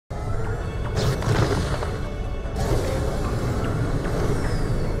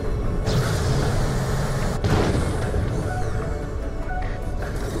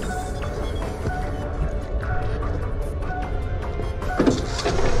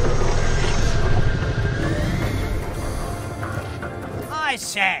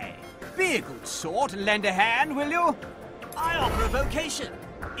say, be a good sort and lend a hand, will you? I offer a vocation.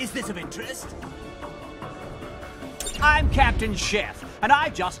 Is this of interest? I'm Captain Chef, and I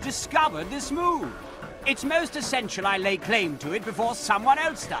just discovered this move. It's most essential I lay claim to it before someone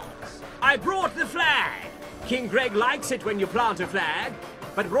else does. I brought the flag. King Greg likes it when you plant a flag,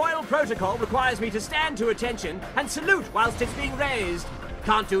 but royal protocol requires me to stand to attention and salute whilst it's being raised.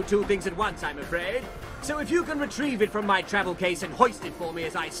 Can't do two things at once, I'm afraid. So if you can retrieve it from my travel case and hoist it for me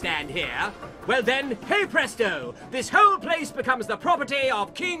as I stand here, well then, hey presto, this whole place becomes the property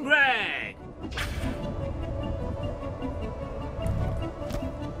of King Greg.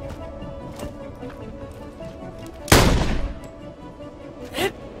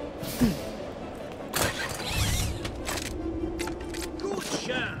 Good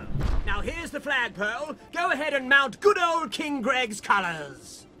show. Now here's the flagpole. Go ahead and mount good old King Greg's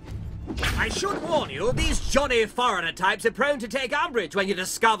colours. I should warn you, these Johnny foreigner types are prone to take umbrage when you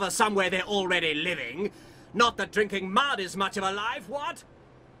discover somewhere they're already living. Not that drinking mud is much of a life, what?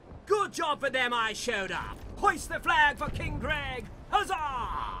 Good job for them I showed up. Hoist the flag for King Greg.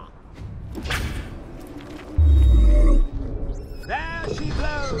 Huzzah! There she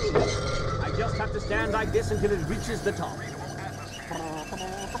blows. I just have to stand like this until it reaches the top.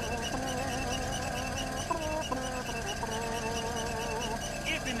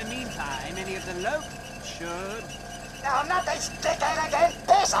 If in the meantime any of the locals should... Now, not this dickhead again!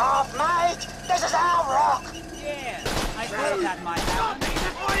 Piss off, mate! This is our rock! Yes, I thought that might happen.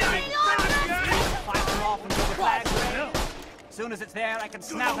 Fight them off until the flag's ready. As soon as it's there, I can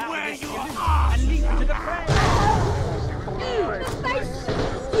snap out of this salute and leap into the fray.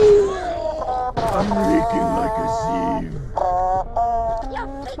 I'm leaking like a sieve. Your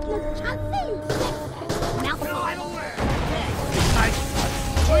fitness chances. Now,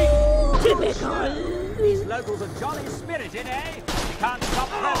 typical. These locals are jolly spirited, eh? You can't stop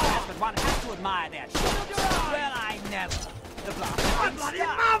progress, but one has to admire their shots. Well, I never. The blast bloody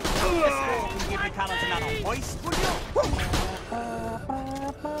mum! The score can give the colours another hoist, would you?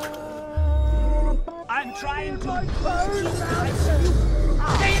 I'm trying to...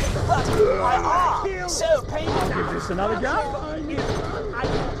 But my arm! So painful! Give this another go.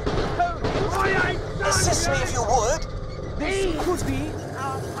 Assist me if you would! This could be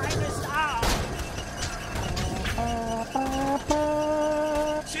our finest hour.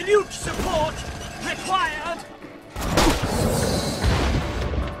 Salute support required.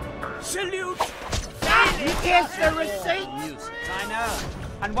 Salute. Here's the receipt. I know.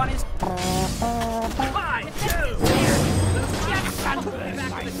 And one is... By Jove! Those jacks can't put me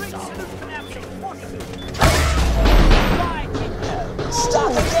back with a great salute for their fortitude.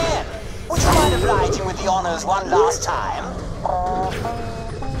 Stop again! Would you mind obliging with the honours one last time?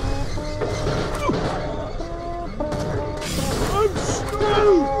 I'm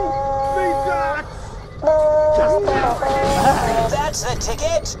screwed! That's the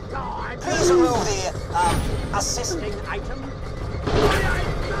ticket! Please remove the, assisting item.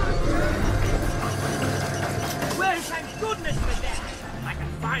 Well, thank goodness for that. I can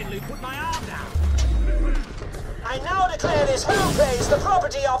finally put my arm down. I now declare this whole place the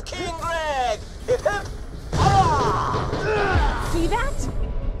property of King Greg! Hip hip! Hurrah! see that?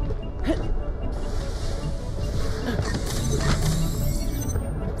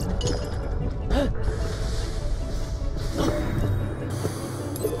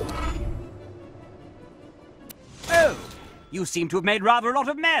 Oh, you seem to have made rather a lot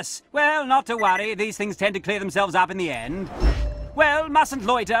of mess. Well, not to worry. These things tend to clear themselves up in the end. Well, mustn't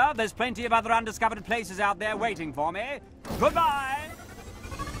loiter. There's plenty of other undiscovered places out there waiting for me. Goodbye!